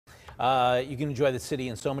You can enjoy the city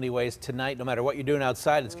in so many ways tonight. No matter what you're doing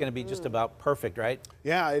outside, it's going to be just about perfect, right?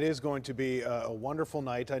 Yeah, it is going to be a wonderful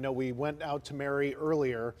night. I know we went out to Mary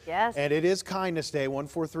earlier. Yes. And it is Kindness Day,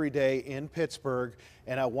 143 Day in Pittsburgh.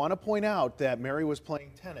 And I want to point out that Mary was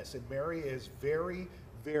playing tennis, and Mary is very,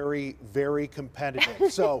 very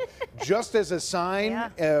competitive. So just as a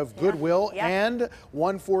sign of goodwill and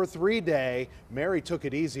 143 Day, Mary took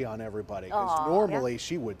it easy on everybody, because normally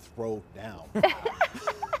she would throw down.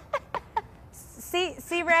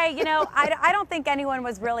 See, Ray, you know, I don't think anyone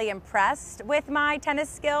was really impressed with my tennis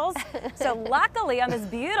skills. So luckily on this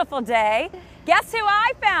beautiful day, guess who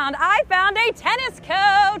I found? I found a tennis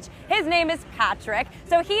coach. His name is Patrick.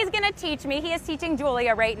 So he's going to teach me. He is teaching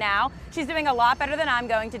Julia right now. She's doing a lot better than I'm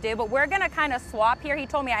going to do, but we're going to kind of swap here. He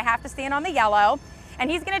told me I have to stand on the yellow,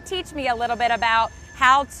 and he's going to teach me a little bit about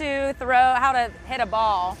how to hit a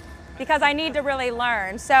ball, because I need to really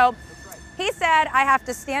learn. So he said I have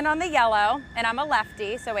to stand on the yellow, and I'm a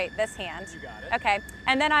lefty, so wait, this hand. You got it. Okay,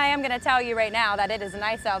 and then I am going to tell you right now that it is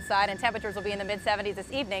nice outside, and temperatures will be in the mid-70s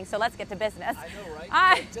this evening, so let's get to business. I know, right?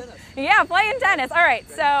 Playing tennis. Yeah, playing tennis. All right,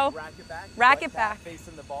 Ready? So rack it back.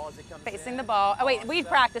 Facing the ball as it comes Facing in. the ball. Oh wait, we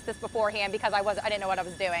practiced this beforehand because I didn't know what I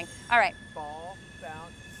was doing. All right. Ball,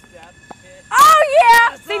 bounce, step, hit. Oh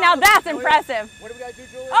yeah! Yes, See, now that's impressive. What do we got to do,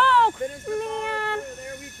 Julia? Oh, Finish the man. ball.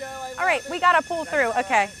 There we go. I All right, love we it. got to pull through. That's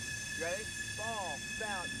Okay. right. You ready? Ball,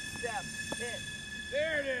 bounce, step, hit.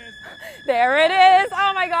 There it is. There it is.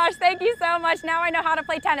 Oh my gosh, thank you so much. Now I know how to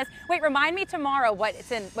play tennis. Wait, remind me tomorrow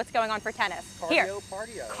what's going on for tennis. Here.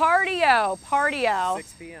 Cardio.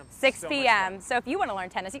 6 p.m. 6 p.m. So if you want to learn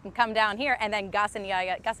tennis, you can come down here, and then Gus and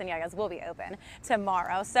Yaga's will be open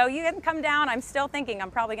tomorrow. So you can come down. I'm still thinking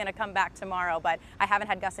I'm probably going to come back tomorrow, but I haven't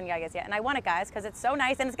had Gus and Yaga's yet. And I want it, guys, because it's so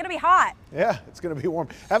nice, and it's going to be hot. Yeah, it's going to be warm.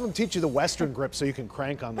 Have them teach you the Western grip so you can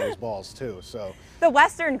crank on those balls too. So The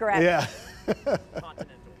Western grip. yeah.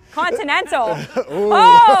 Continental.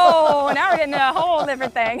 Oh, now we're getting a whole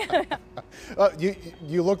different thing.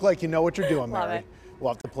 You look like you know what you're doing, Love Mary. it.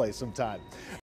 We'll have to play sometime.